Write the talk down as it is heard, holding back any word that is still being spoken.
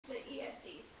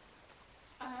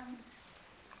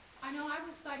I know I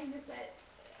was fighting this at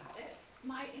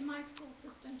in my school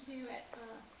system too at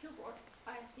Kilgore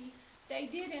ISD. They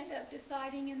did end up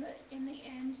deciding in the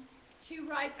end to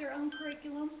write their own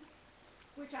curriculum,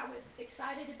 which I was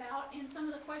excited about. And some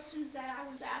of the questions that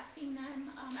I was asking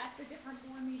them at the different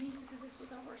board meetings, because this was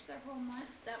over several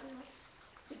months that we were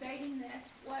debating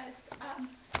this, was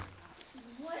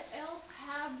what else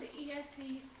have the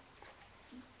ESCs,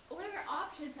 what other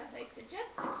options have they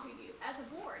suggested to you as a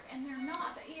board? And they're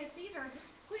not. The ESCs are just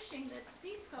pushing this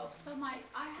C-scope. So I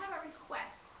have a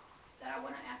request that I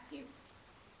want to ask you.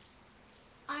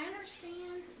 I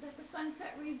understand that the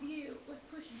sunset review was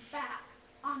pushed back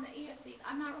on the ESCs.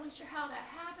 I'm not really sure how that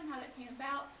happened, how that came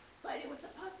about, but it was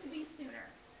supposed to be sooner.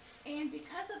 And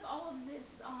because of all of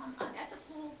this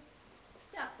unethical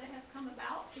stuff that has come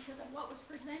about because of what was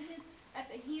presented at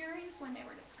the hearings when they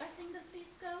were discussing the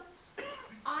C-scope,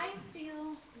 I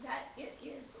feel that it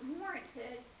is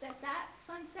warranted that that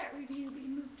sunset review be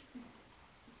moved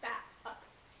back up.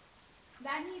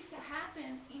 That needs to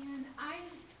happen, and I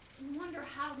wonder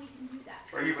how we can do that.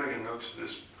 Are you making notes of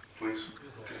this, please?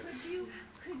 Okay.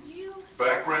 Could you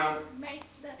background? Make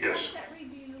the yes. sunset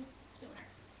review sooner?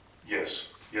 Yes,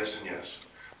 yes, and yes.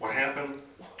 What happened,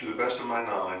 to the best of my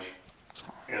knowledge,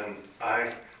 and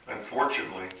I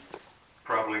unfortunately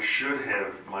probably should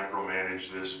have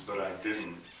micromanaged this, but I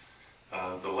didn't.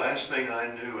 The last thing I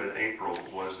knew in April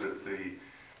was that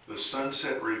the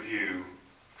sunset review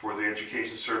for the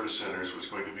Education Service Centers was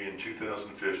going to be in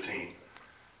 2015,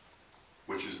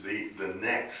 which is the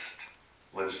next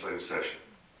legislative session,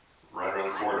 right around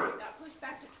the corner. It got pushed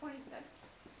back to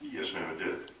 2017. Yes, ma'am, it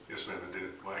did. Yes, ma'am, it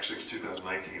did. Well, actually, it's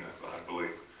 2019, I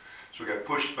believe. So we got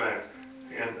pushed back,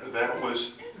 and that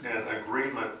was an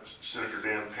agreement Senator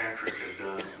Dan Patrick had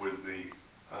done with the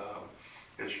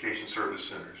Education Service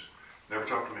Centers. Never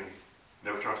talked to me,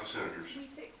 never talked to senators. Can we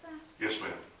fix that? Yes,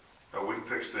 ma'am. We can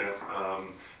fix that.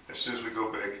 As soon as we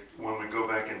go back, when we go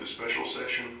back into special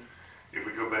session, if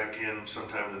we go back in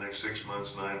sometime in the next 6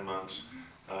 months, 9 months,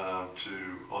 on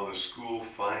the school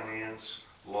finance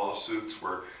lawsuits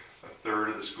where a third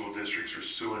of the school districts are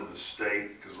suing the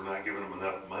state because we're not giving them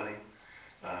enough money.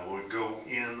 We'll go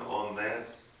in on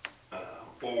that,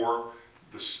 or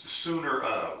the sooner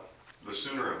of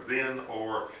then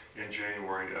or in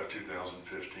January of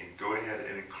 2015. Go ahead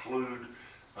and include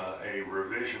a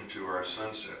revision to our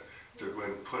sunset to go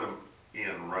ahead and put them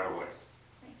in right away.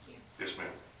 Thank you. Yes, ma'am.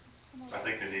 I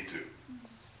think they need to.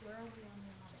 Where are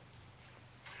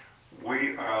we on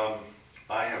the audit?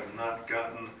 I have not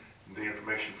gotten the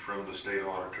information from the state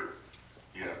auditor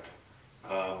yet,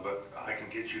 but I can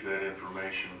get you that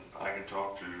information. I can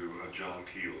talk to John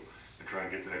Keel and try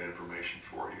and get that information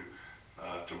for you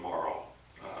tomorrow.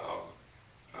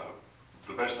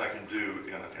 The best I can do,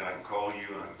 and I can call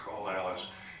you and I can call Alice.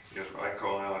 If I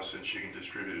call Alice and she can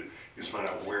distribute it, is find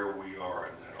out where we are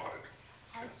in that audit.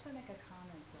 I just want to make a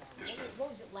comment though. Yes, ma'am. What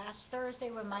was it, last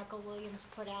Thursday when Michael Williams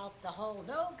put out the whole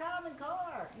no common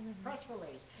core press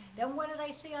release? Then what did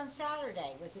I see on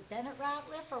Saturday? Was it Bennett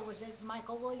Ratliff or was it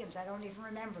Michael Williams? I don't even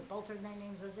remember. Both of their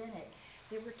names was in it.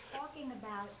 They were talking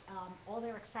about all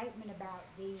their excitement about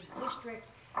the district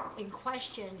in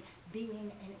question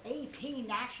being an AP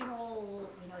national,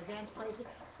 advanced placement.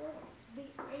 Well, the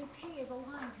AP is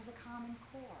aligned to the Common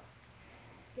Core.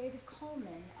 David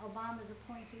Coleman, Obama's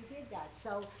appointee, did that.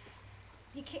 So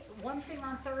you can't, one thing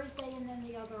on Thursday and then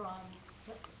the other on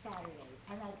Saturday,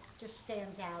 and that just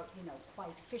stands out,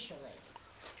 quite officially.